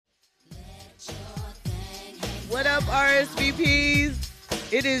What up,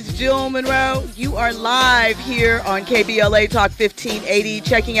 RSVPs? It is Jill Munroe. You are live here on KBLA Talk 1580,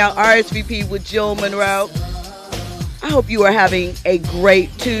 checking out RSVP with Jill Munroe. I hope you are having a great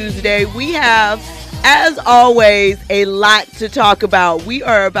Tuesday. We have, as always, a lot to talk about. We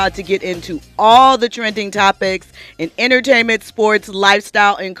are about to get into all the trending topics in entertainment, sports,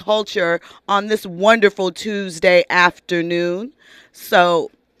 lifestyle, and culture on this wonderful Tuesday afternoon.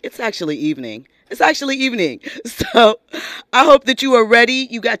 So it's actually evening. So I hope that you are ready.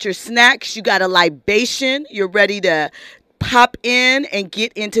 You got your snacks. You got a libation. You're ready to pop in and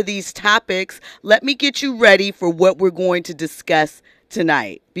get into these topics. Let me get you ready for what we're going to discuss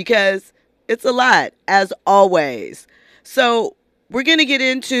tonight, because it's a lot, as always. So we're going to get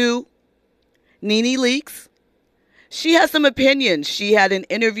into Nene Leakes. She has some opinions. She had an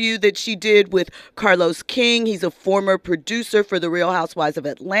interview that she did with Carlos King. He's a former producer for The Real Housewives of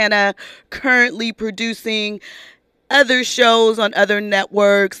Atlanta, currently producing other shows on other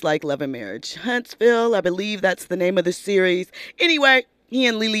networks like Love and Marriage Huntsville. I believe that's the name of the series. Anyway, he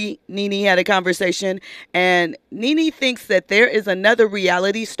and Nene had a conversation, and Nene thinks that there is another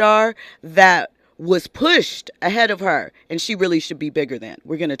reality star that was pushed ahead of her, and she really should be bigger than.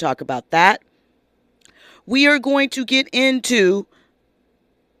 We're going to talk about that. We are going to get into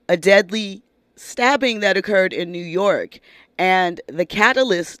a deadly stabbing that occurred in New York, and the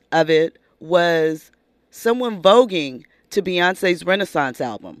catalyst of it was someone voguing to Beyonce's Renaissance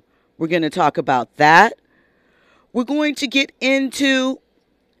album. We're going to talk about that. We're going to get into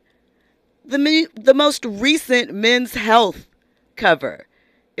the most recent Men's Health cover.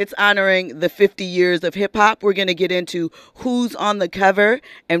 It's honoring the 50 years of hip hop. We're going to get into who's on the cover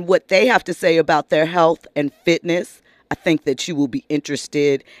and what they have to say about their health and fitness. I think that you will be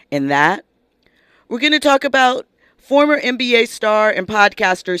interested in that. We're going to talk about former NBA star and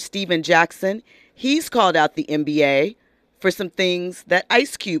podcaster Steven Jackson. He's called out the NBA for some things that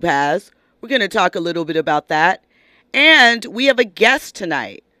Ice Cube has. We're going to talk a little bit about that. And we have a guest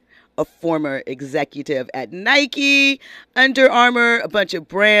tonight, a former executive at Nike, Under Armour, a bunch of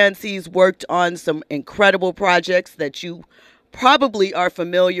brands. He's worked on some incredible projects that you probably are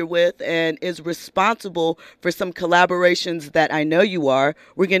familiar with, and is responsible for some collaborations that I know you are.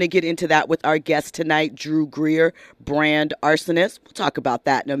 We're going to get into that with our guest tonight, Drew Greer, brand arsonist. We'll talk about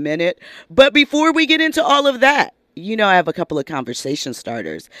that in a minute. But before we get into all of that, you know I have a couple of conversation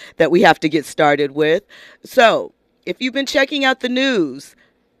starters that we have to get started with. So if you've been checking out the news,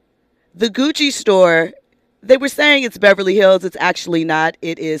 the Gucci store, they were saying it's Beverly Hills. It's actually not.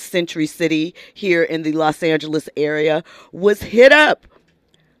 It is Century City here in the Los Angeles area, was hit up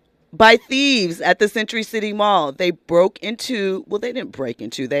by thieves at the Century City Mall. They broke into, well, they didn't break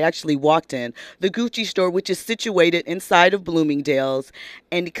into, they actually walked in the Gucci store, which is situated inside of Bloomingdale's,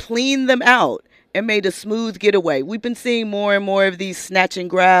 and cleaned them out and made a smooth getaway. We've been seeing more and more of these snatch and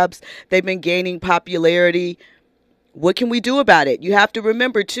grabs. They've been gaining popularity. What can we do about it? You have to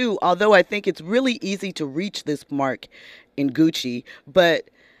remember, too, although I think it's really easy to reach this mark in Gucci, but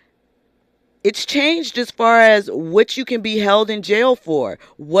it's changed as far as what you can be held in jail for,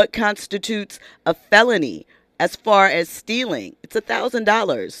 what constitutes a felony as far as stealing. It's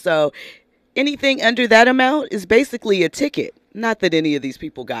 $1,000. So anything under that amount is basically a ticket. Not that any of these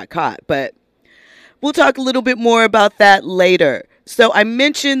people got caught, but we'll talk a little bit more about that later. So I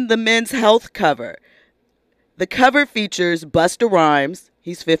mentioned the Men's Health cover. The cover features Busta Rhymes,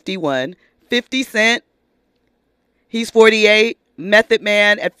 he's 51, 50 Cent, he's 48, Method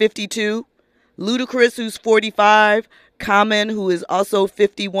Man at 52, Ludacris, who's 45, Common, who is also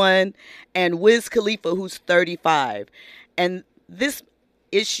 51, and Wiz Khalifa, who's 35. And this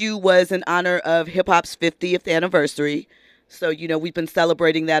issue was in honor of hip-hop's 50th anniversary. So, you know, we've been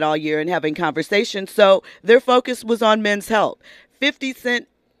celebrating that all year and having conversations. So their focus was on men's health. 50 Cent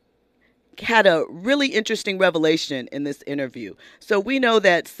had a really interesting revelation in this interview. So we know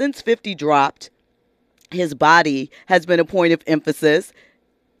that since 50 dropped, his body has been a point of emphasis.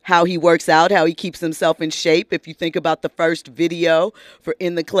 How he works out, how he keeps himself in shape. If you think about the first video for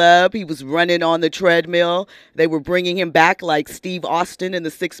In the Club, he was running on the treadmill. They were bringing him back like Steve Austin in The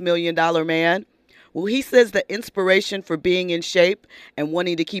 $6 Million Man. Well, he says the inspiration for being in shape and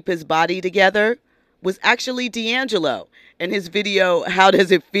wanting to keep his body together was actually D'Angelo and his video, How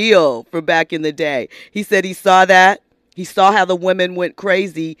Does It Feel, from back in the day. He said he saw that. He saw how the women went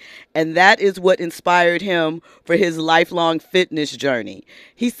crazy, and that is what inspired him for his lifelong fitness journey.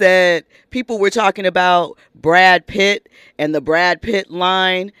 He said people were talking about Brad Pitt and the Brad Pitt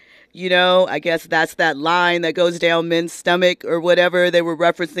line. You know, I guess that's that line that goes down men's stomach or whatever. They were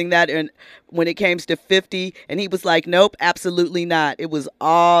referencing that and when it came to 50. And he was like, nope, absolutely not. It was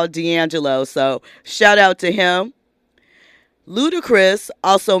all D'Angelo. So shout out to him. Ludacris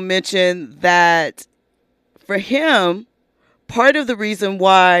also mentioned that for him, part of the reason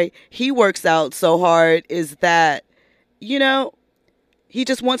why he works out so hard is that, you know, he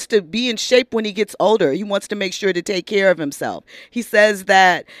just wants to be in shape when he gets older. He wants to make sure to take care of himself. He says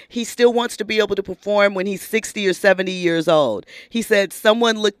that he still wants to be able to perform when he's 60 or 70 years old. He said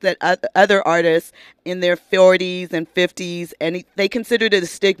someone looked at other artists in their 40s and 50s and they considered it a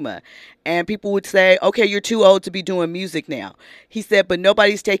stigma. And people would say, okay, you're too old to be doing music now. He said, but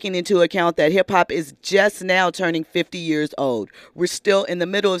nobody's taking into account that hip hop is just now turning 50 years old. We're still in the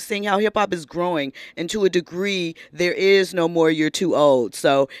middle of seeing how hip hop is growing. And to a degree, there is no more you're too old.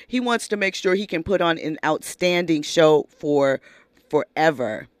 So he wants to make sure he can put on an outstanding show for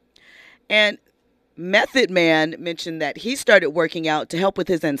forever. And Method Man mentioned that he started working out to help with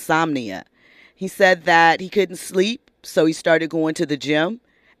his insomnia. He said that he couldn't sleep, so he started going to the gym.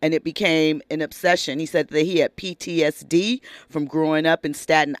 And it became an obsession. He said that he had PTSD from growing up in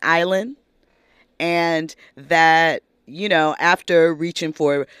Staten Island. And that, you know, after reaching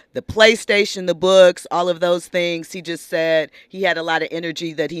for the PlayStation, the books, all of those things, he just said he had a lot of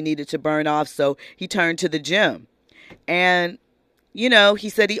energy that he needed to burn off. So he turned to the gym. And, you know, he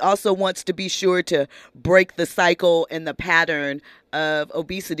said he also wants to be sure to break the cycle and the pattern of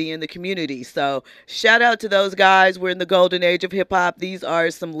obesity in the community. So shout out to those guys. We're in the golden age of hip hop. These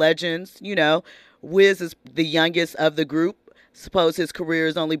are some legends. You know, Wiz is the youngest of the group. Suppose his career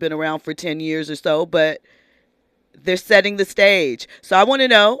has only been around for 10 years or so, but they're setting the stage. So I want to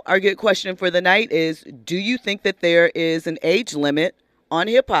know, our good question for the night is, do you think that there is an age limit on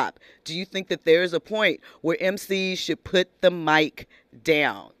hip hop? Do you think that there is a point where MCs should put the mic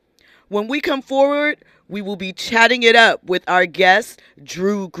down? When we come forward, we will be chatting it up with our guest,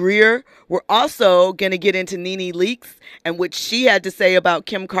 Drew Greer. We're also going to get into Nene Leakes and what she had to say about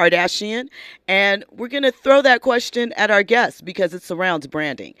Kim Kardashian. And we're going to throw that question at our guest because it surrounds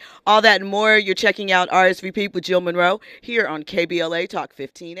branding. All that and more, you're checking out RSVP with Jill Munroe here on KBLA Talk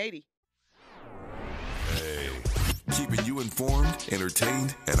 1580. Keeping you informed,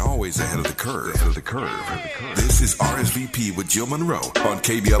 entertained, and always ahead of the curve. This is RSVP with Jill Munroe on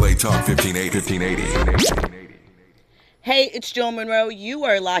KBLA Talk 1580. Hey, it's Jill Munroe. You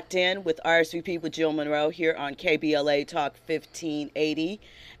are locked in with RSVP with Jill Munroe here on KBLA Talk 1580.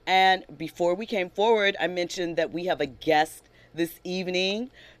 And before we came forward, I mentioned that we have a guest this evening.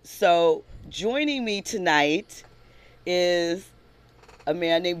 So joining me tonight is a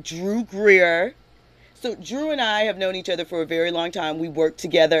man named Drew Greer. So Drew and I have known each other for a very long time. We worked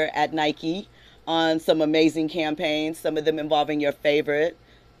together at Nike on some amazing campaigns, some of them involving your favorite,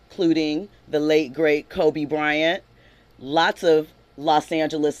 including the late, great Kobe Bryant. Lots of Los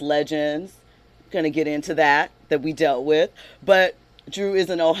Angeles legends. Going to get into that we dealt with. But Drew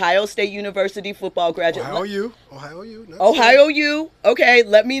is an Ohio State University football graduate. Ohio U. Ohio U. Okay,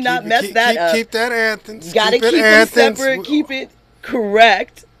 let me not mess that up. Keep that Athens. Got to keep it separate, keep it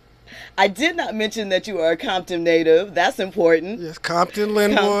correct. I did not mention that you are a Compton native. That's important. Yes, Compton,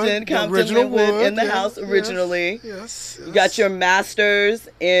 Linwood. Compton, Linwood in the house originally. Yes. You got your master's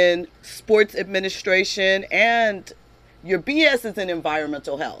in sports administration and your BS is in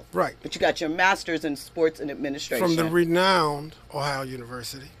environmental health. Right. But you got your master's in sports and administration. From the renowned Ohio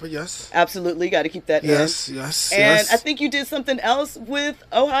University. But yes. Absolutely. Got to keep that in. Yes. And I think you did something else with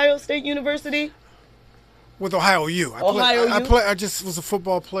Ohio State University. With Ohio U. I just was a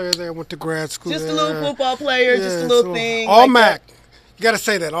football player there. I went to grad school Just there. a little football player, just a little thing. All like MAC. That. You got to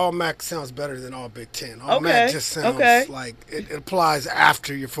say that. All MAC sounds better than all Big Ten. All MAC just sounds like it applies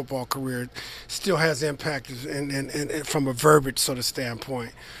after your football career. It still has impact and from a verbiage sort of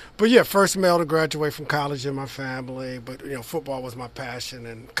standpoint. But yeah, first male to graduate from college in my family. But, you know, football was my passion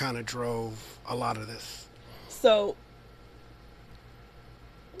and kind of drove a lot of this. So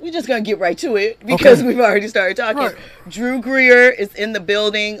we're just going to get right to it because we've already started talking. Right. Drew Greer is in the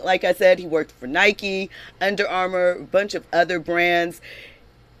building. Like I said, he worked for Nike, Under Armour, a bunch of other brands.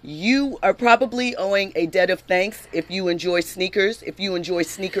 You are probably owing a debt of thanks if you enjoy sneakers, if you enjoy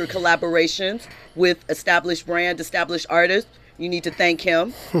sneaker collaborations with established brand, established artists. You need to thank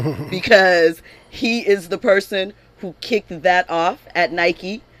him because he is the person who kicked that off at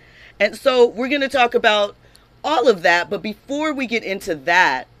Nike. And so we're going to talk about all of that. But before we get into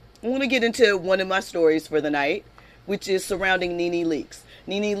that, I want to get into one of my stories for the night, which is surrounding Nene Leakes.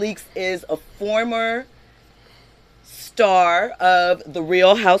 Nene Leakes is a former star of The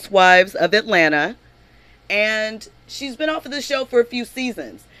Real Housewives of Atlanta, and she's been off of the show for a few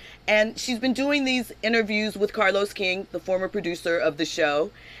seasons. And she's been doing these interviews with Carlos King, the former producer of the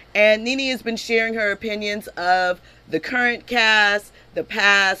show. And Nene has been sharing her opinions of the current cast, the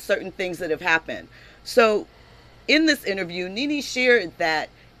past, certain things that have happened. So in this interview, Nene shared that,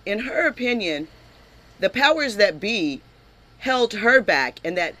 in her opinion, the powers that be held her back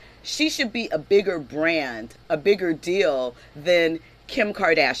and that she should be a bigger brand, a bigger deal than Kim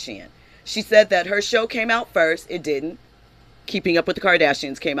Kardashian. She said that her show came out first. It didn't. Keeping Up with the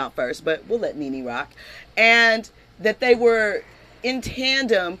Kardashians came out first, but we'll let Nene rock. And that they were in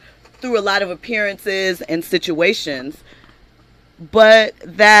tandem through a lot of appearances and situations, but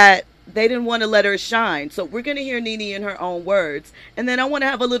that they didn't want to let her shine. So we're going to hear Nene in her own words. And then I want to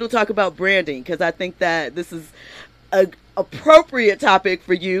have a little talk about branding, because I think that this is an appropriate topic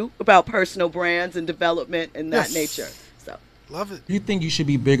for you, about personal brands and development and that nature. So love it. You think you should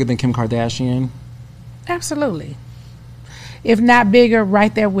be bigger than Kim Kardashian? Absolutely. If not bigger,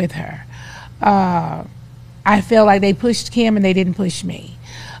 right there with her. I feel like they pushed Kim and they didn't push me.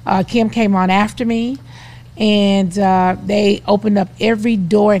 Kim came on after me, and they opened up every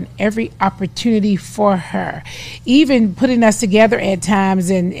door and every opportunity for her, even putting us together at times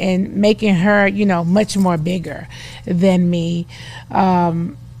and making her, much more bigger than me.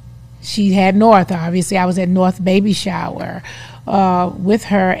 She had North, obviously. I was at North baby shower with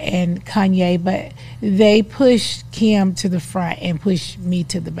her and Kanye, but they pushed Kim to the front and pushed me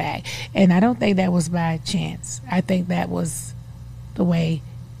to the back. And I don't think that was by chance. I think that was the way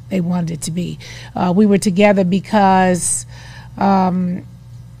they wanted it to be. We were together because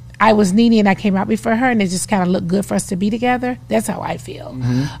I was Nene and I came out before her, and it just kind of looked good for us to be together. That's how I feel.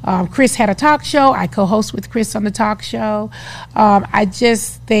 Mm-hmm. Chris had a talk show. I co-host with Chris on the talk show. I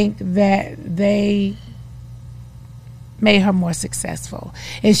just think that they made her more successful,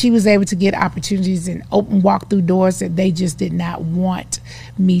 and she was able to get opportunities and walk through doors that they just did not want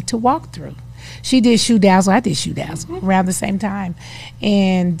me to walk through. She did Shoe Dazzle, I did Shoe Dazzle around the same time,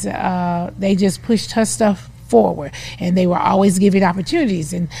 and they just pushed her stuff forward, and they were always giving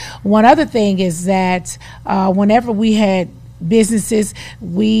opportunities. And one other thing is that whenever we had businesses,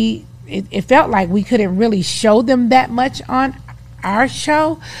 it felt like we couldn't really show them that much on our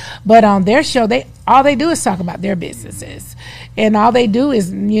show, but on their show, all they do is talk about their businesses, and all they do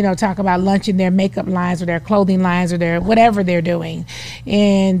is talk about launching their makeup lines or their clothing lines or their whatever they're doing.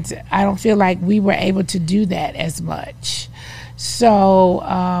 And I don't feel like we were able to do that as much. So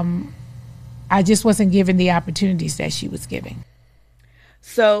I just wasn't given the opportunities that she was giving.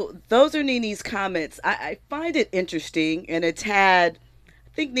 So those are Nene's comments. I find it interesting and a tad,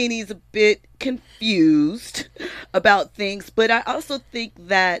 I think Nene's a bit confused about things, but I also think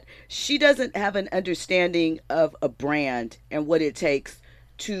that she doesn't have an understanding of a brand and what it takes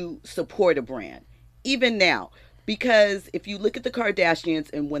to support a brand, even now. Because if you look at the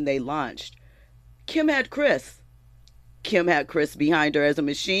Kardashians and when they launched, Kim had Chris. Kim had Chris behind her as a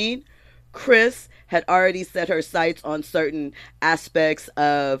machine. Chris had already set her sights on certain aspects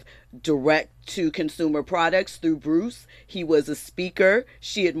of direct-to-consumer products through Bruce. He was a speaker.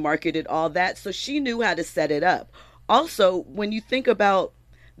 She had marketed all that, so she knew how to set it up. Also, when you think about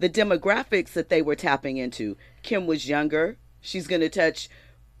the demographics that they were tapping into, Kim was younger. She's going to touch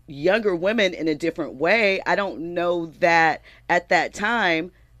younger women in a different way. I don't know that at that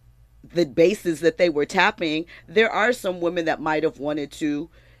time, the bases that they were tapping, there are some women that might have wanted to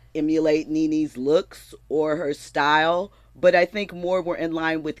emulate Nene's looks or her style, but I think more were in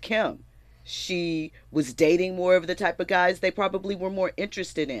line with Kim. She was dating more of the type of guys they probably were more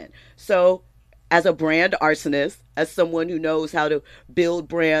interested in. So as a brand arsonist, as someone who knows how to build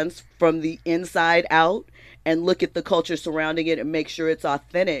brands from the inside out and look at the culture surrounding it and make sure it's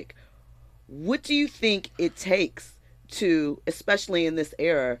authentic, what do you think it takes to, especially in this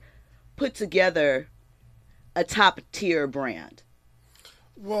era, put together a top tier brand?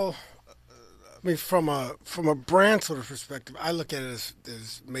 Well, I mean, from a brand sort of perspective, I look at it as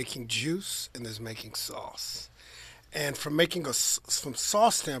there's making juice and there's making sauce. And from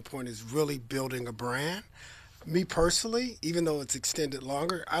sauce standpoint is really building a brand. Me personally, even though it's extended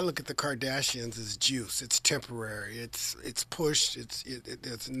longer, I look at the Kardashians as juice. It's temporary. It's pushed.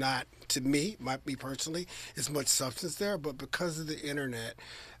 It's not, to me personally, as much substance there. But because of the internet,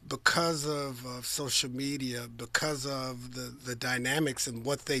 because of social media, because of the dynamics and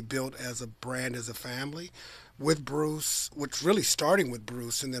what they built as a brand, as a family, with Bruce, which really starting with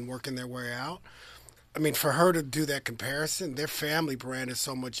Bruce and then working their way out. I mean, for her to do that comparison, their family brand is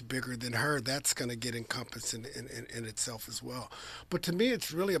so much bigger than her. That's going to get encompassed in itself as well. But to me,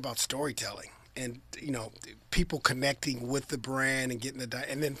 it's really about storytelling. people connecting with the brand and getting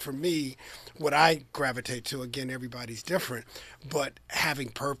and then for me, what I gravitate to, again, everybody's different, but having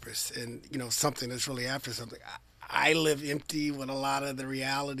purpose and, something that's really after something. I live empty with a lot of the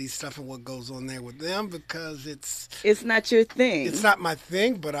reality stuff and what goes on there with them because it's not your thing. It's not my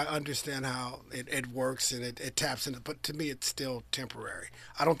thing, but I understand how it works and it taps into. But to me, it's still temporary.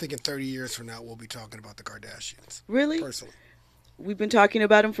 I don't think in 30 years from now we'll be talking about the Kardashians. Really? Personally, we've been talking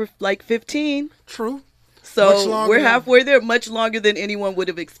about them for like 15. True. So we're halfway there, much longer than anyone would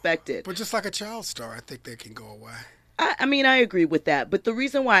have expected. But just like a child star, I think they can go away. I mean, I agree with that. But the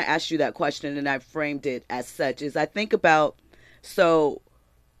reason why I asked you that question and I framed it as such is I think about, so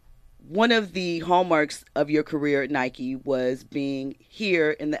one of the hallmarks of your career at Nike was being here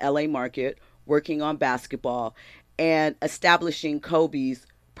in the LA market, working on basketball and establishing Kobe's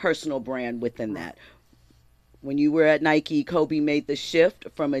personal brand within that. When you were at Nike, Kobe made the shift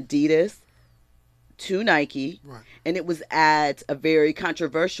from Adidas to Nike, right. And it was at a very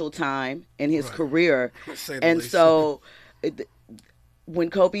controversial time in his career. And so when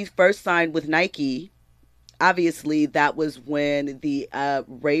Kobe first signed with Nike, obviously that was when the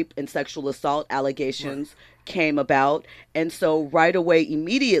rape and sexual assault allegations came about. And so right away,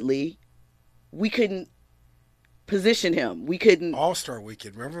 immediately, we couldn't position him. We couldn't. All-Star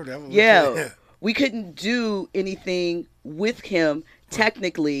Weekend, remember that? Yeah. We couldn't do anything with him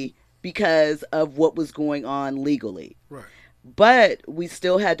technically because of what was going on legally. Right. But we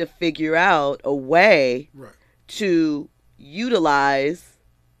still had to figure out a way to utilize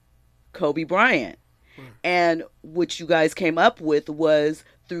Kobe Bryant. Right. And what you guys came up with was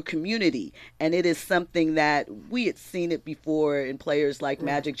through community. And it is something that we had seen it before in players like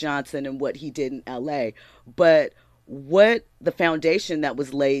Magic Johnson and what he did in LA. But what the foundation that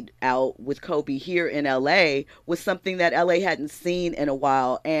was laid out with Kobe here in LA was something that LA hadn't seen in a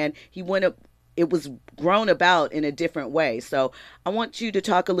while. And it was grown about in a different way. So I want you to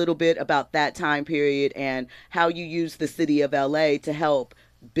talk a little bit about that time period and how you used the city of LA to help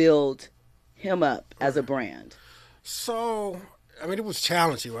build him up as a brand. So, I mean, it was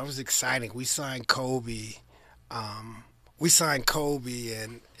challenging. It was exciting. We signed Kobe. And,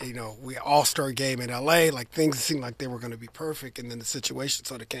 we all-star game in L.A. Like, things seemed like they were going to be perfect, and then the situation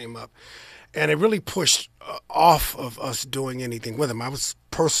sort of came up. And it really pushed off of us doing anything with him. I was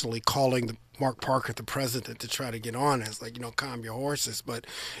personally calling Mark Parker, the president, to try to get on. It's like, calm your horses. But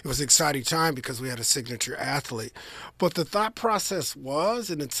it was an exciting time because we had a signature athlete. But the thought process was,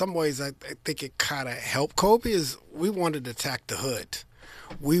 and in some ways I think it kind of helped Kobe, is we wanted to attack the hood.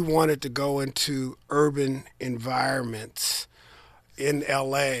 We wanted to go into urban environments in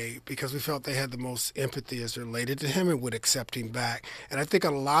L.A. because we felt they had the most empathy as related to him and would accept him back. And I think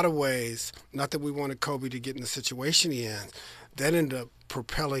in a lot of ways, not that we wanted Kobe to get in the situation he in, that ended up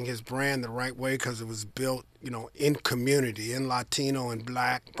propelling his brand the right way because it was built, in community, in Latino and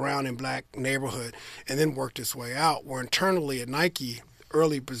black, brown and black neighborhood, and then worked its way out. Where internally at Nike,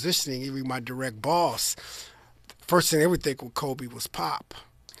 early positioning, even my direct boss, first thing they would think with Kobe was pop.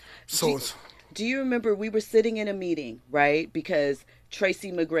 So do you remember we were sitting in a meeting, right? Because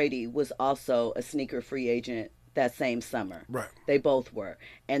Tracy McGrady was also a sneaker free agent that same summer. Right. They both were.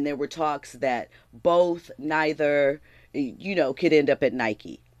 And there were talks that neither, could end up at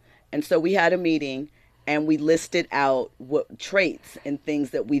Nike. And so we had a meeting and we listed out what traits and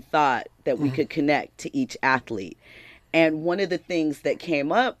things that we thought that we could connect to each athlete. And one of the things that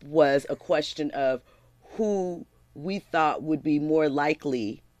came up was a question of who we thought would be more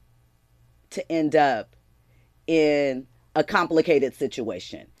likely to end up in a complicated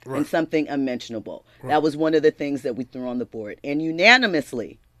situation and something unmentionable. That was one of the things that we threw on the board. And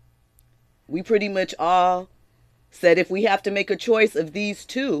unanimously, we pretty much all said if we have to make a choice of these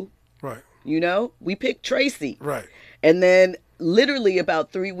two, we picked Tracy. Right. And then literally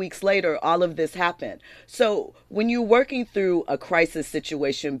about 3 weeks later, all of this happened. So when you're working through a crisis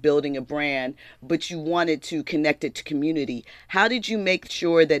situation, building a brand, but you wanted to connect it to community, how did you make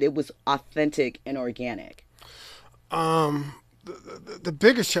sure that it was authentic and organic? The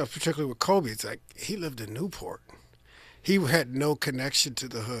biggest challenge, particularly with Kobe, is like he lived in Newport. He had no connection to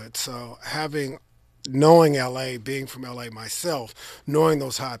the hood. So knowing LA, being from LA myself, knowing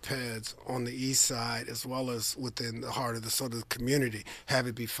those hotbeds on the east side as well as within the heart of the sort of community, have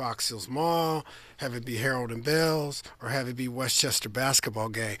it be Fox Hills Mall, have it be Harold and Bells, or have it be Westchester basketball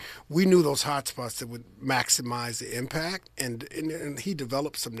game. We knew those hotspots that would maximize the impact, and he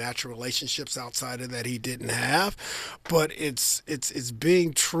developed some natural relationships outside of that he didn't have. But it's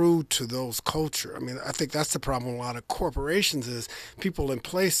being true to those culture. I mean, I think that's the problem with a lot of corporations is people in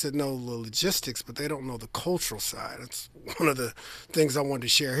place that know the logistics, but they don't know the cultural side. It's one of the things I wanted to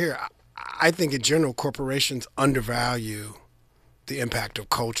share here. I think in general, corporations undervalue the impact of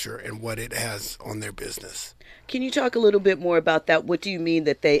culture and what it has on their business. Can you talk a little bit more about that? What do you mean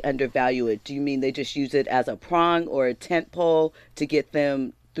that they undervalue it? Do you mean they just use it as a prong or a tent pole to get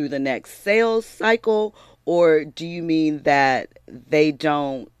them through the next sales cycle? Or do you mean that they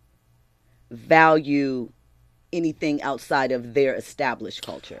don't value anything outside of their established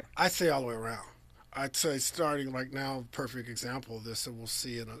culture? I'd say all the way around. I'd say starting like now, perfect example of this, and we'll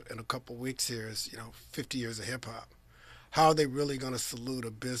see in a couple of weeks here is, 50 years of hip hop. How are they really going to salute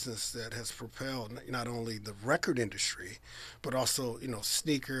a business that has propelled not only the record industry, but also,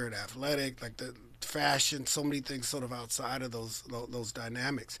 sneaker and athletic, like the fashion, so many things sort of outside of those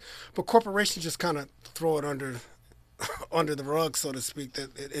dynamics. But corporations just kind of throw it under the rug, so to speak,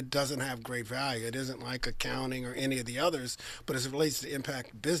 that it doesn't have great value. It isn't like accounting or any of the others, but as it relates to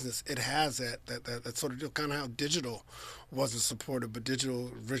impact business, it has that sort of kind of how digital wasn't supported, but digital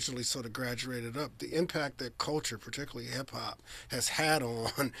originally sort of graduated up. The impact that culture, particularly hip-hop, has had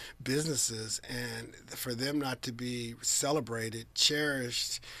on businesses, and for them not to be celebrated,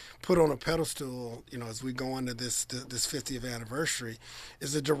 cherished, put on a pedestal, as we go into this 50th anniversary,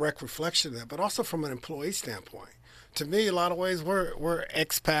 is a direct reflection of that, but also from an employee standpoint. To me, a lot of ways, we're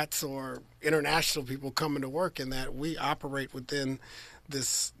expats or international people coming to work, in that we operate within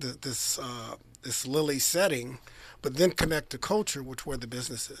this lily setting, but then connect to culture, which where the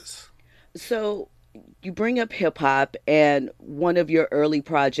business is. So you bring up hip hop, and one of your early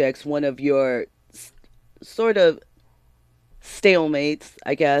projects, one of your sort of stalemates,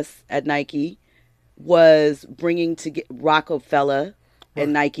 I guess, at Nike, was bringing Rockefeller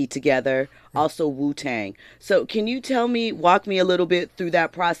and Nike together, also Wu-Tang. So can you walk me a little bit through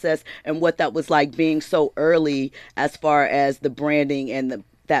that process and what that was like being so early as far as the branding and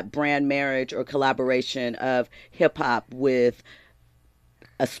that brand marriage or collaboration of hip-hop with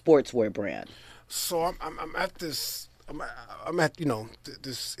a sportswear brand? So I'm at this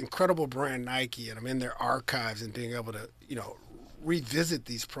this incredible brand Nike, and I'm in their archives and being able to revisit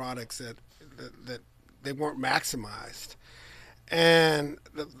these products that they weren't maximized, and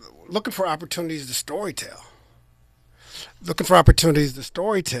looking for opportunities to storytell,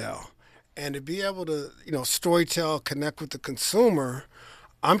 and to be able to storytell, connect with the consumer.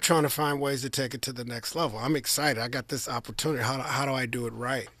 I'm trying to find ways to take it to the next level. I'm excited. I got this opportunity. How do I do it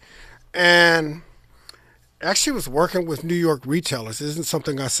right? And actually was working with New York retailers. This isn't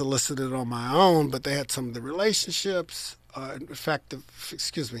something I solicited on my own, but they had some of the relationships. In fact,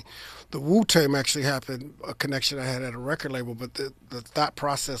 the Wu-Tang actually happened, a connection I had at a record label, but the thought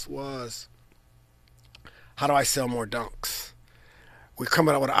process was, how do I sell more dunks? We're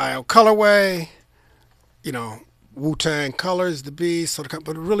coming out with an IO colorway, Wu-Tang colors, the B, but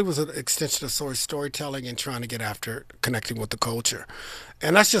it really was an extension of storytelling and trying to get after connecting with the culture.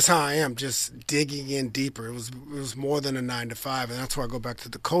 And that's just how I am, just digging in deeper. It was more than a 9 to 5, and that's why I go back to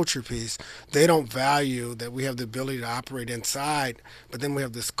the culture piece. They don't value that we have the ability to operate inside, but then we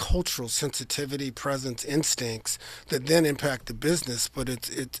have this cultural sensitivity, presence, instincts that then impact the business, but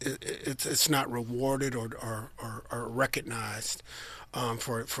it's not rewarded or recognized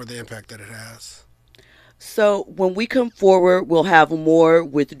for the impact that it has. So when we come forward, we'll have more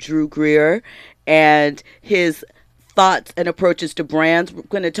with Drew Greer and his thoughts and approaches to brands. We're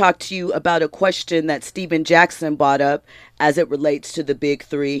going to talk to you about a question that Steven Jackson brought up as it relates to the big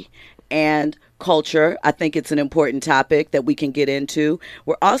three and culture. I think it's an important topic that we can get into.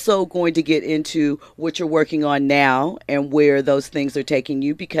 We're also going to get into what you're working on now and where those things are taking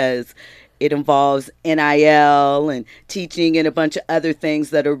you, because it involves NIL and teaching and a bunch of other things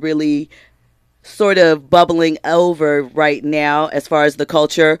that are really sort of bubbling over right now as far as the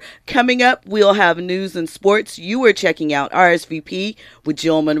culture. Coming up, we'll have news and sports. You are checking out RSVP with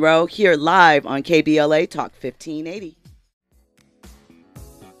Jill Munroe here live on KBLA Talk 1580.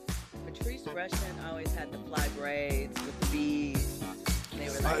 Patrice Rushen always had the fly braids with the beads.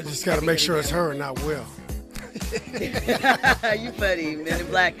 I just got to make sure it's her and not Will. You funny, Men in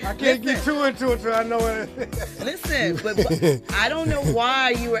Black. I can't get too into it till I know it. Listen, but I don't know why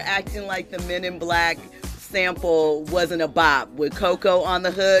you were acting like the Men in Black sample wasn't a bop with Coco on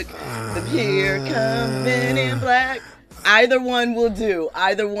the hook. The Here Come Men in Black. Either one will do.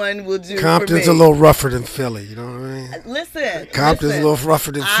 Compton's a little rougher than Philly, you know what I mean? Listen. Compton's a little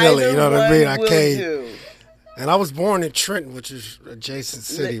rougher than Philly, you know what I mean? I can't. Do. And I was born in Trenton, which is adjacent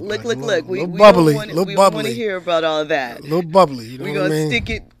city. Look. We want to hear about all of that. A little bubbly, you know what I mean? We're going to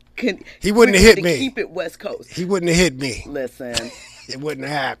stick it. He wouldn't have hit me. Keep it West Coast. He wouldn't have hit me. Listen. It wouldn't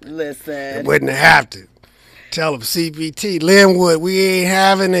have happened. Listen. It wouldn't have to. Tell him CBT, Linwood, we ain't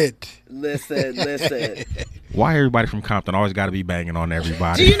having it. Listen. Why everybody from Compton always got to be banging on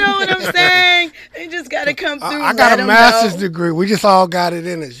everybody? Do you know what I'm saying? They just got to come through. I got a master's degree. We just all got it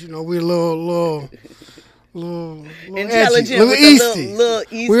in us. We're a little intelligent, edgy, little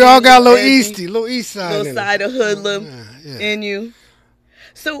easty. We all got a little easty, little east side, little side of hoodlum yeah. in you.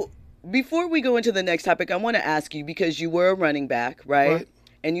 So before we go into the next topic, I want to ask you, because you were a running back, right?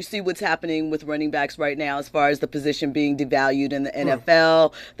 And you see what's happening with running backs right now as far as the position being devalued in the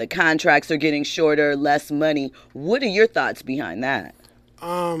NFL. The contracts are getting shorter, less money. What are your thoughts behind that?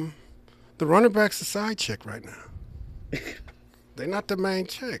 The running back's a side chick right now. They're not the main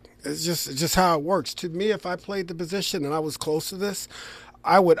chick. It's just how it works. To me, if I played the position and I was close to this,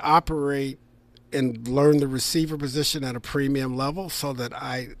 I would operate and learn the receiver position at a premium level so that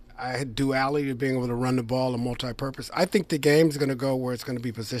I had duality of being able to run the ball and multi-purpose. I think the game's going to go where it's going to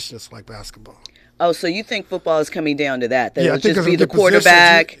be positionless like basketball. Oh, so you think football is coming down to that? That Yeah, it'll just be the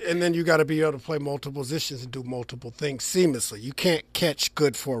quarterback. And then you got to be able to play multiple positions and do multiple things seamlessly. You can't catch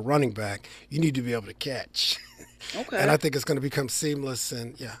good for a running back. You need to be able to catch. Okay. And I think it's going to become seamless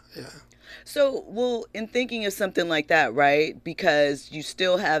and yeah. So, well, in thinking of something like that, right, because you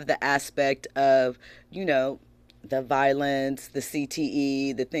still have the aspect of, the violence, the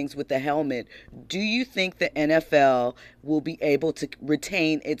CTE, the things with the helmet. Do you think the NFL will be able to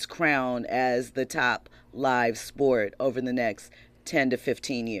retain its crown as the top live sport over the next 10 to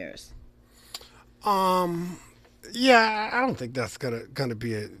 15 years? Yeah, I don't think that's gonna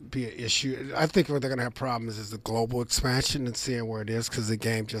be an issue. I think where they're gonna have problems is the global expansion and seeing where it is, because the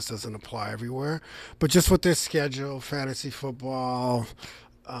game just doesn't apply everywhere. But just with their schedule, fantasy football,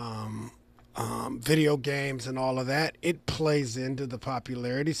 video games, and all of that, it plays into the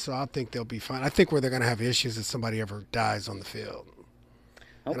popularity. So I think they'll be fine. I think where they're gonna have issues is somebody ever dies on the field.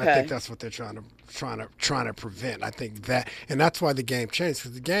 Okay. And I think that's what they're trying to prevent. I think that, and that's why the game changed,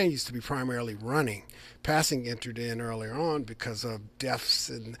 because the game used to be primarily running. Passing entered in earlier on because of deaths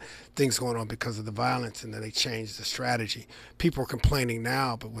and things going on because of the violence, and then they changed the strategy. People are complaining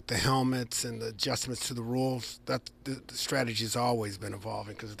now, but with the helmets and the adjustments to the rules, that the strategy's always been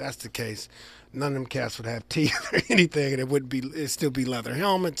evolving. Because if that's the case, none of them cats would have teeth or anything, and it'd still be leather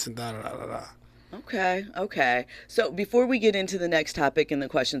helmets and da da da da. Okay. So before we get into the next topic and the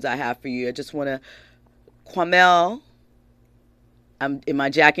questions I have for you, I just want to, Kwamel, am I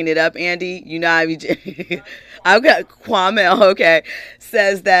jacking it up, Andy? I've got Kwamel, okay,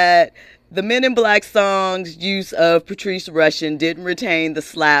 says that the Men in Black song's use of Patrice Rushen didn't retain the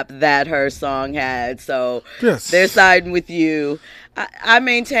slap that her song had. So yes, they're siding with you. I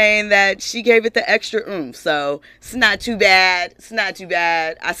maintain that she gave it the extra oomph, so it's not too bad.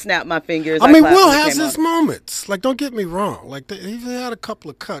 I snapped my fingers. I mean, Will has his moments. Like, don't get me wrong. Like, he had a couple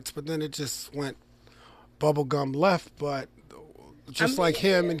of cuts, but then it just went bubblegum left. But just like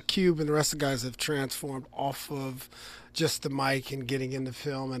him and Cube and the rest of the guys have transformed off of just the mic and getting into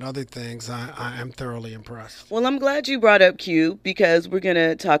film and other things, I am thoroughly impressed. Well, I'm glad you brought up Cube, because we're going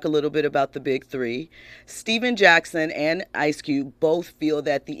to talk a little bit about the big three. Steven Jackson and Ice Cube both feel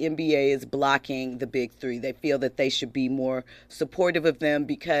that the NBA is blocking the big three. They feel that they should be more supportive of them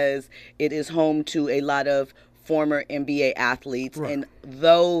because it is home to a lot of former NBA athletes. Right. And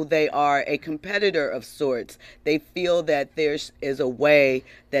though they are a competitor of sorts, they feel that there is a way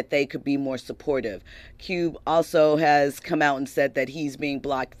that they could be more supportive. Cube also has come out and said that he's being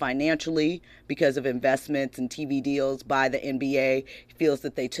blocked financially because of investments and TV deals by the NBA. He feels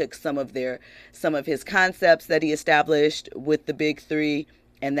that they took some of his concepts that he established with the big three,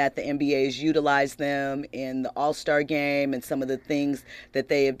 and that the NBA has utilized them in the All-Star game and some of the things that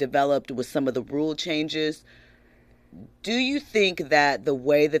they have developed with some of the rule changes. Do you think that the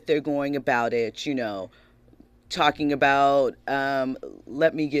way that they're going about it, talking about,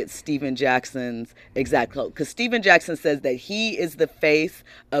 let me get Steven Jackson's exact quote, because Steven Jackson says that he is the face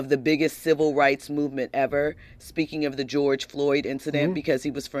of the biggest civil rights movement ever, speaking of the George Floyd incident, because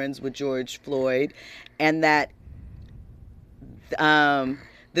he was friends with George Floyd, and that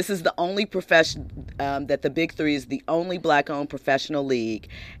this is the only profession, that the Big Three is the only black-owned professional league,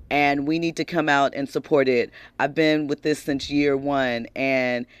 and we need to come out and support it. I've been with this since year one,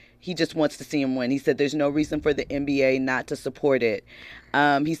 and he just wants to see him win. He said there's no reason for the NBA not to support it.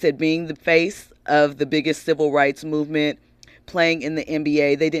 He said being the face of the biggest civil rights movement, playing in the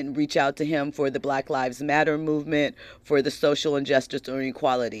NBA, they didn't reach out to him for the Black Lives Matter movement, for the social injustice or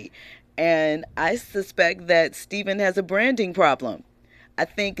inequality. And I suspect that Steven has a branding problem. I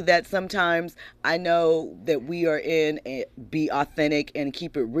think that sometimes, I know that we are in be authentic and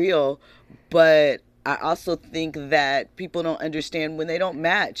keep it real, but I also think that people don't understand when they don't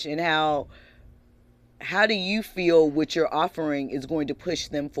match, and how how do you feel what you're offering is going to push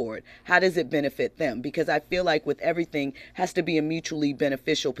them forward? How does it benefit them? Because I feel like with everything has to be a mutually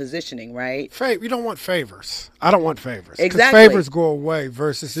beneficial positioning, right? You don't want favors. I don't want favors. Exactly. Because favors go away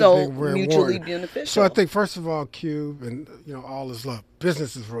versus it being rewarded. Mutually beneficial. So I think, first of all, Cube, and all is love.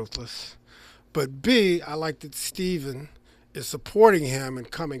 Business is ruthless. But B, I like that Steven is supporting him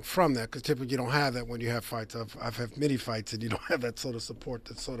and coming from that, because typically you don't have that when you have fights. I've had many fights and you don't have that sort of support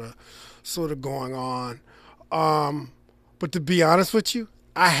that's sort of going on. But to be honest with you,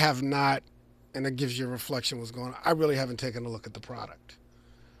 I have not, and that gives you a reflection of what's going on. I really haven't taken a look at the product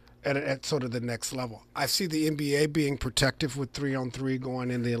at sort of the next level. I see the NBA being protective with 3-on-3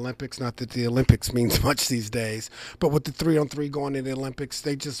 going in the Olympics. Not that the Olympics means much these days, but with the 3-on-3 going in the Olympics,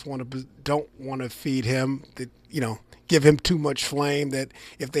 they just don't want to feed him give him too much flame, that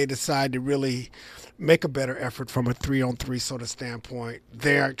if they decide to really make a better effort from a 3-on-3 sort of standpoint,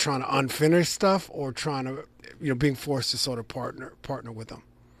 they're trying to unfinish stuff or trying to, being forced to sort of partner with them.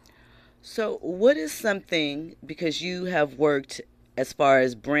 So what is something, because you have worked as far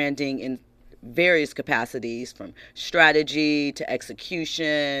as branding in various capacities, from strategy to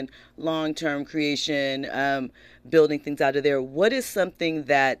execution, long-term creation, building things out of there. What is something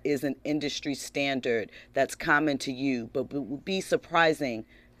that is an industry standard that's common to you but would be surprising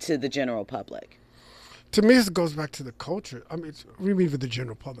to the general public? To me, it goes back to the culture. I mean, what do you mean for the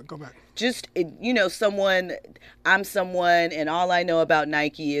general public? Go back. Just, I'm someone, and all I know about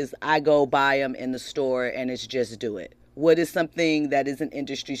Nike is I go buy them in the store and it's just do it. What is something that is an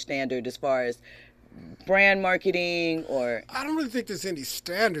industry standard as far as brand marketing? Or I don't really think there's any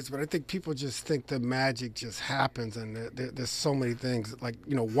standards, but I think people just think the magic just happens, and there's so many things. Like,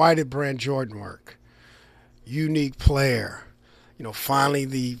 why did Brand Jordan work? Unique player. Finally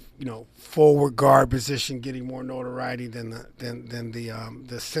the forward guard position getting more notoriety than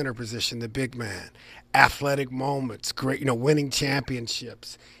the center position, the big man. Athletic moments, great, winning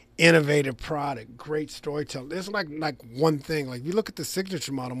championships. Innovative product, great storytelling. There's like one thing. Like, if you look at the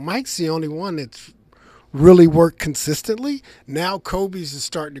signature model, Mike's the only one that's really worked consistently. Now Kobe's is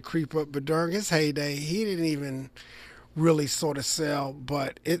starting to creep up, but during his heyday, he didn't even really sort of sell.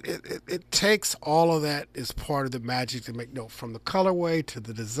 But it takes all of that as part of the magic to make, from the colorway to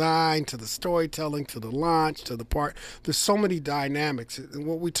the design to the storytelling to the launch to the part. There's so many dynamics, and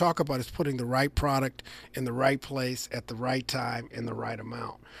what we talk about is putting the right product in the right place at the right time in the right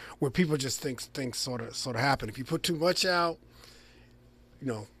amount, where people just think things sort of happen. If you put too much out,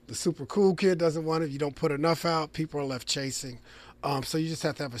 the super cool kid doesn't want it. You don't put enough out, people are left chasing. So you just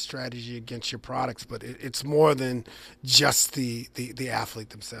have to have a strategy against your products, but it's more than just the athlete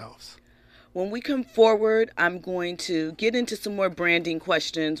themselves. When we come forward, I'm going to get into some more branding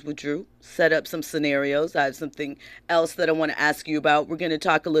questions with Drew, set up some scenarios. I have something else that I want to ask you about. We're going to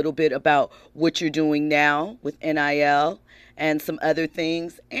talk a little bit about what you're doing now with NIL and some other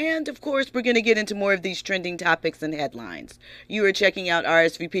things. And, of course, we're going to get into more of these trending topics and headlines. You are checking out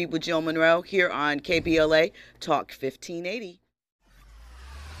RSVP with Jill Munroe here on KBLA Talk 1580.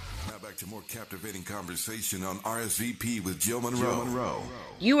 Now back to more captivating conversation on RSVP with Jill Munroe.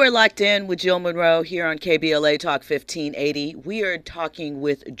 You are locked in with Jill Munroe here on KBLA Talk 1580. We are talking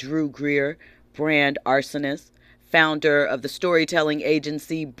with Drew Greer, brand arsonist, founder of the storytelling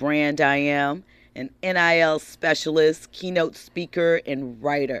agency Brand I Am, an NIL specialist, keynote speaker, and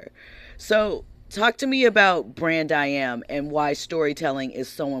writer. So talk to me about Brand I Am and why storytelling is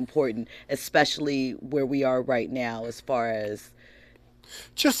so important, especially where we are right now as far as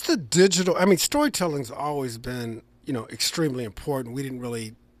just the digital. Storytelling's always been, extremely important. We didn't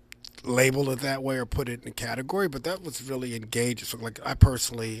really label it that way or put it in a category, but that was really engaging. So, like, I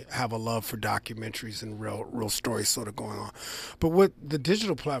personally have a love for documentaries and real stories sort of going on. But with the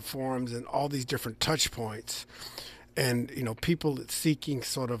digital platforms and all these different touch points, and people seeking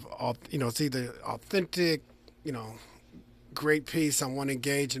sort of, it's either authentic, great piece, I want to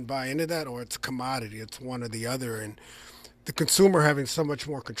engage and buy into that, or it's a commodity. It's one or the other, and the consumer having so much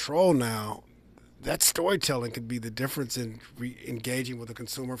more control now, that storytelling could be the difference in engaging with the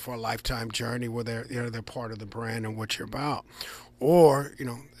consumer for a lifetime journey where they're part of the brand and what you're about. Or,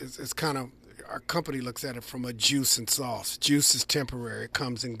 it's kind of, our company looks at it from a juice and sauce. Juice is temporary. It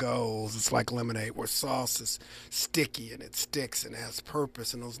comes and goes. It's like lemonade, where sauce is sticky and it sticks and has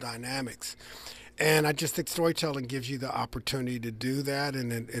purpose and those dynamics. And I just think storytelling gives you the opportunity to do that,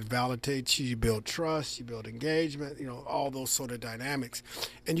 and it validates you. You build trust, you build engagement, all those sort of dynamics.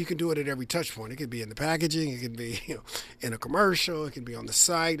 And you can do it at every touch point. It could be in the packaging, it could be in a commercial, it can be on the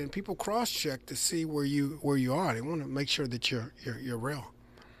site, and people cross-check to see where you are. They want to make sure that you're real.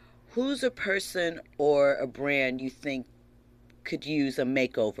 Who's a person or a brand you think could use a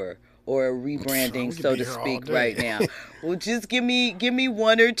makeover or a rebranding, so to speak, right now? Well, just give me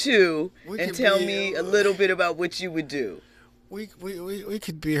one or two and tell me a little bit about what you would do. We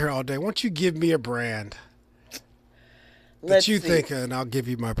could be here all day. Why don't you give me a brand that you think, and I'll give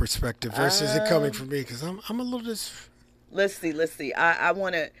you my perspective versus it coming from me, because I'm a little Let's see. I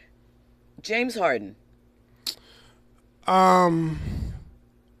want to. James Harden.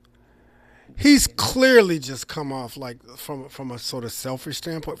 He's clearly just come off like from a sort of selfish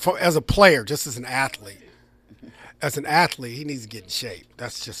standpoint. As a player, just as an athlete. As an athlete, he needs to get in shape.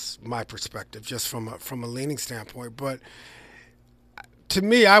 That's just my perspective, just from a leaning standpoint. But to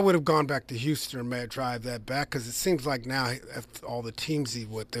me, I would have gone back to Houston or may have drive that back, because it seems like now all the teams he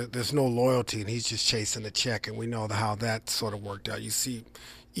with, there's no loyalty, and he's just chasing the check, and we know how that sort of worked out. You see,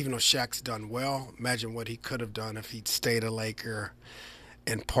 even though Shaq's done well, imagine what he could have done if he'd stayed a Laker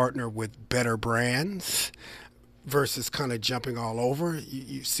and partner with better brands versus kind of jumping all over.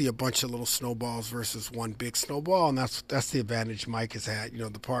 You see a bunch of little snowballs versus one big snowball, and that's the advantage Mike has had.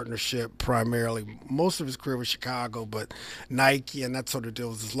 The partnership primarily, most of his career was Chicago, but Nike and that sort of deal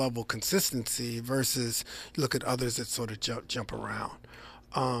with his level of consistency versus you look at others that sort of jump around.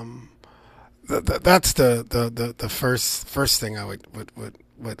 That's the first thing I would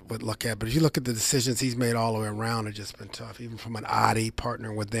look at. But if you look at the decisions he's made all the way around, it's just been tough. Even from an Adi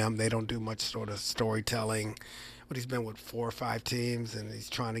partnering with them, they don't do much sort of storytelling. But he's been with 4 or 5 teams, and he's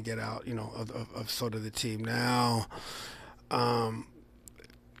trying to get out, of sort of the team now.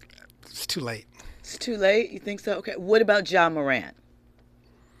 It's too late. It's too late? You think so? Okay. What about Ja Morant?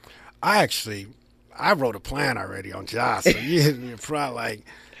 I wrote a plan already on Ja, so you hit me probably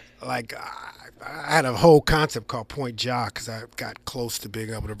like I had a whole concept called Point Ja, because I got close to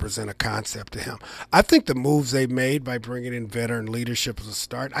being able to present a concept to him. I think the moves they made by bringing in veteran leadership as a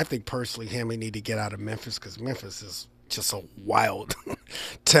start, I think personally he need to get out of Memphis, because Memphis is just a wild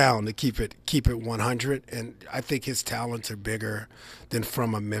town to keep it 100. And I think his talents are bigger than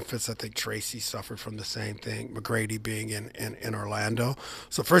from a Memphis. I think Tracy suffered from the same thing, McGrady being in Orlando.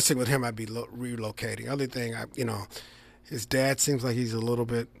 So first thing with him, I'd be relocating. Other thing, his dad seems like he's a little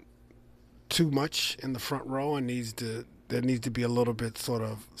bit too much in the front row, and there needs to be a little bit sort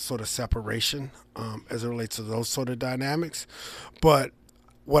of separation as it relates to those sort of dynamics. But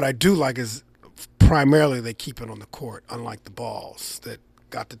what I do like is primarily they keep it on the court, unlike the Balls that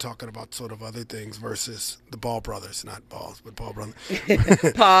got to talking about sort of other things versus the Ball brothers, not Balls, but Ball brothers.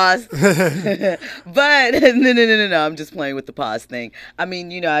 Pause. But no, I'm just playing with the pause thing. I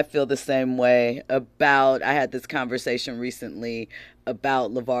mean, I feel the same way about, I had this conversation recently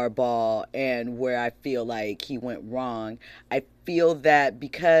about LeVar Ball and where I feel like he went wrong. I feel that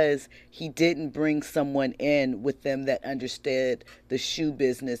because he didn't bring someone in with them that understood the shoe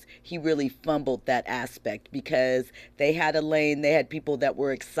business, he really fumbled that aspect, because they had a lane, they had people that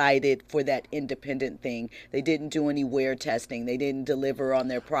were excited for that independent thing. They didn't do any wear testing. They didn't deliver on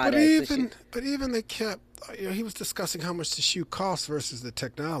their products. But even they kept, he was discussing how much the shoe costs versus the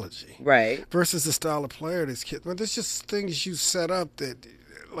technology. Right. Versus the style of player this kid. But there's just things you set up that,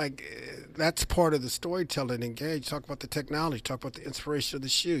 that's part of the storytelling. Engage. Talk about the technology. Talk about the inspiration of the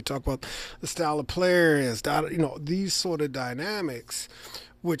shoe. Talk about the style of player. These sort of dynamics,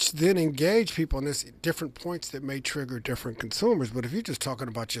 which then engage people, and there's different points that may trigger different consumers. But if you're just talking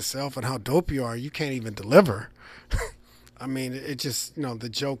about yourself and how dope you are, you can't even deliver. I mean, it just, the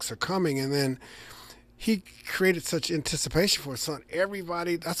jokes are coming, and then he created such anticipation for his son.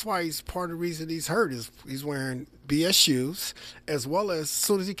 Everybody, that's why he's part of the reason he's hurt, is he's wearing BS shoes, as well as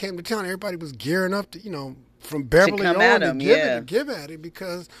soon as he came to town, everybody was gearing up to, from Beverly on to give at him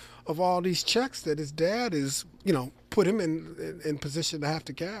because of all these checks that his dad is, put him in position to have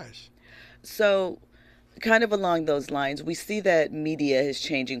to cash. So kind of along those lines, we see that media is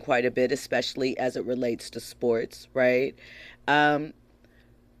changing quite a bit, especially as it relates to sports, right?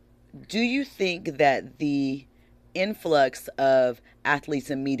 Do you think that the influx of athletes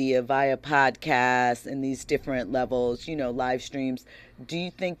and media via podcasts and these different levels, live streams, do you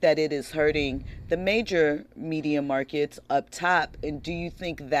think that it is hurting the major media markets up top? And do you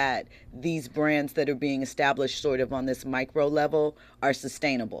think that these brands that are being established sort of on this micro level are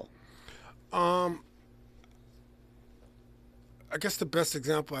sustainable? I guess the best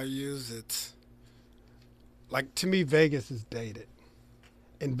example I use, it's like, to me, Vegas is dated.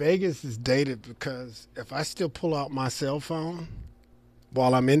 And Vegas is dated because if I still pull out my cell phone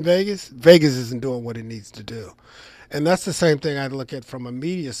while I'm in Vegas, Vegas isn't doing what it needs to do. And that's the same thing I look at from a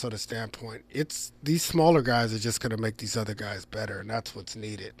media sort of standpoint. It's these smaller guys are just going to make these other guys better, and that's what's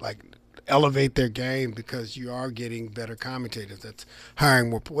needed. Like elevate their game because you are getting better commentators. That's hiring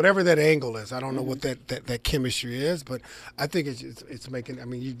more, whatever that angle is. I don't know what that chemistry is, but I think it's making. I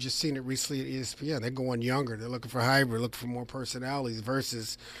mean, you've just seen it recently at ESPN. They're going younger. They're looking for hybrid, looking for more personalities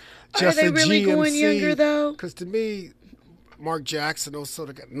versus just are they a really GMC. Going younger though? Because to me, Mark Jackson, those sort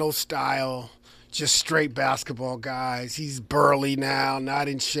of got no style, just straight basketball guys. He's burly now, not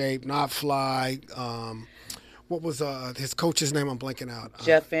in shape, not fly. What was his coach's name? I'm blanking out.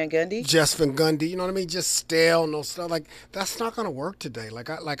 Jeff Van Gundy? Jeff Van Gundy. You know what I mean? Just stale, no stuff. Like, that's not going to work today. I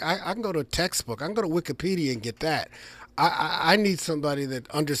can go to a textbook. I can go to Wikipedia and get that. I need somebody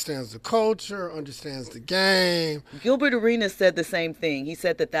that understands the culture, understands the game. Gilbert Arenas said the same thing. He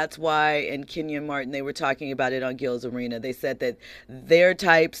said that that's why, and Kenyon Martin, they were talking about it on Gil's Arena. They said that they're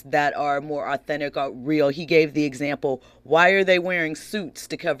types that are more authentic, are real. He gave the example, why are they wearing suits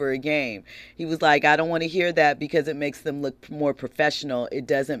to cover a game? He was like, I don't want to hear that because it makes them look more professional. It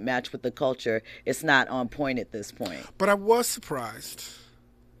doesn't match with the culture. It's not on point at this point. But I was surprised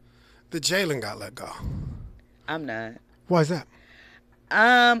that Jalen got let go. I'm not. Why is that?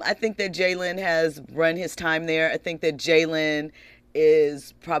 I think that Jalen has run his time there. I think that Jalen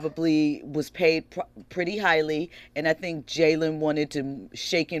was paid pretty highly, and I think Jalen wanted to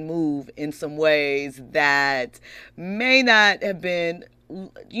shake and move in some ways that may not have been,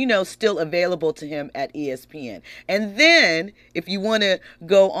 still available to him at ESPN. And then if you want to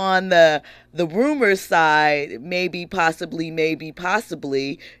go on the rumor side, maybe possibly,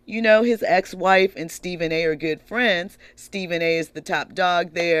 his ex-wife and Stephen A are good friends. Stephen A is the top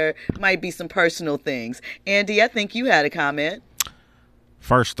dog there. Might be some personal things. Andy, I think you had a comment.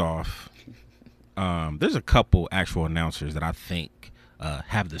 First off, there's a couple actual announcers that I think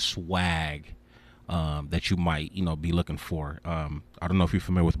have the swag that you might, be looking for. I don't know if you're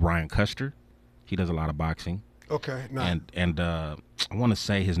familiar with Brian Custer. He does a lot of boxing. Okay. No. And I want to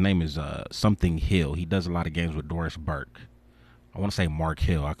say his name is something Hill. He does a lot of games with Doris Burke. I want to say Mark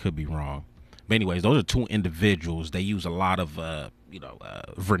Hill. I could be wrong. But anyways, those are two individuals. They use a lot of,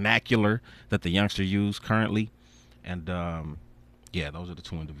 vernacular that the youngster use currently. And, those are the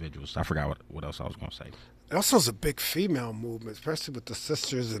two individuals. I forgot what else I was going to say. Also, it's a big female movement, especially with the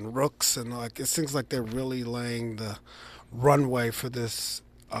sisters and Rooks, and it seems like they're really laying the runway for this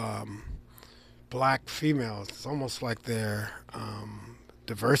black females. It's almost like they're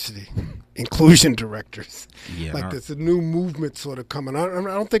diversity, inclusion directors. Yeah, there's a new movement sort of coming. I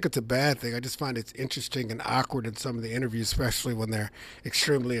don't think it's a bad thing. I just find it's interesting and awkward in some of the interviews, especially when they're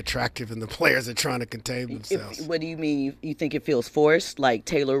extremely attractive and the players are trying to contain themselves. What do you mean? You think it feels forced, like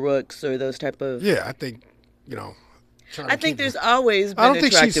Taylor Rooks or those type of? Yeah, I think, I think there's always been I don't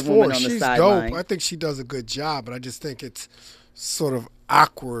think she's attractive women forced. on the She's sideline. dope. I think she does a good job, but I just think it's sort of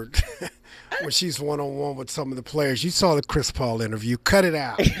awkward when she's one-on-one with some of the players. You saw the Chris Paul interview. Cut it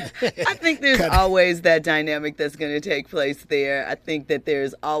out. I think there's always that dynamic that's going to take place there. I think that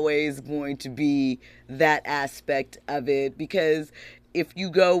there's always going to be that aspect of it, because if you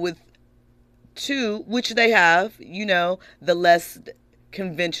go with two, which they have, the less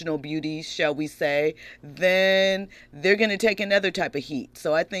conventional beauties, shall we say, then they're going to take another type of heat.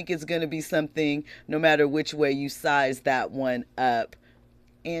 So I think it's going to be something, no matter which way you size that one up.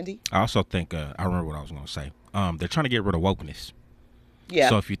 Andy? I also think, I remember what I was going to say. They're trying to get rid of wokeness. Yeah.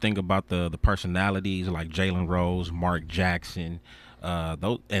 So if you think about the personalities like Jalen Rose, Mark Jackson,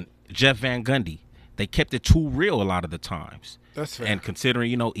 and Jeff Van Gundy, they kept it too real a lot of the times. That's fair. And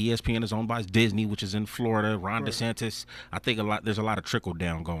considering, ESPN is owned by Disney, which is in Florida, Ron DeSantis, I think there's a lot of trickle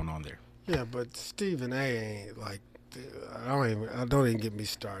down going on there. Yeah, but Stephen A ain't like. Don't even get me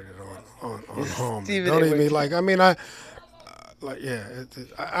started on home. Don't even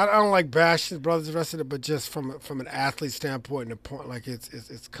I don't like bashing his brothers, the rest of it, but just from an athlete standpoint, and the point,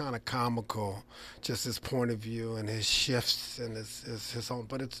 it's kind of comical, just his point of view and his shifts and his own.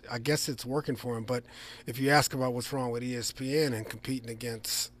 But I guess it's working for him. But if you ask about what's wrong with ESPN and competing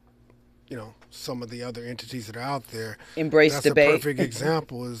against, some of the other entities that are out there, embrace that's debate. A perfect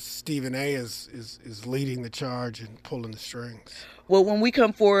example is Stephen A is leading the charge and pulling the strings. Well, when we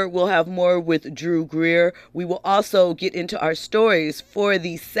come forward, we'll have more with Drew Greer. We will also get into our stories for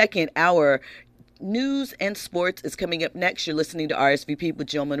the second hour. News and sports is coming up next. You're listening to RSVP with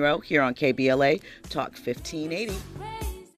Jill Munroe here on KBLA Talk 1580.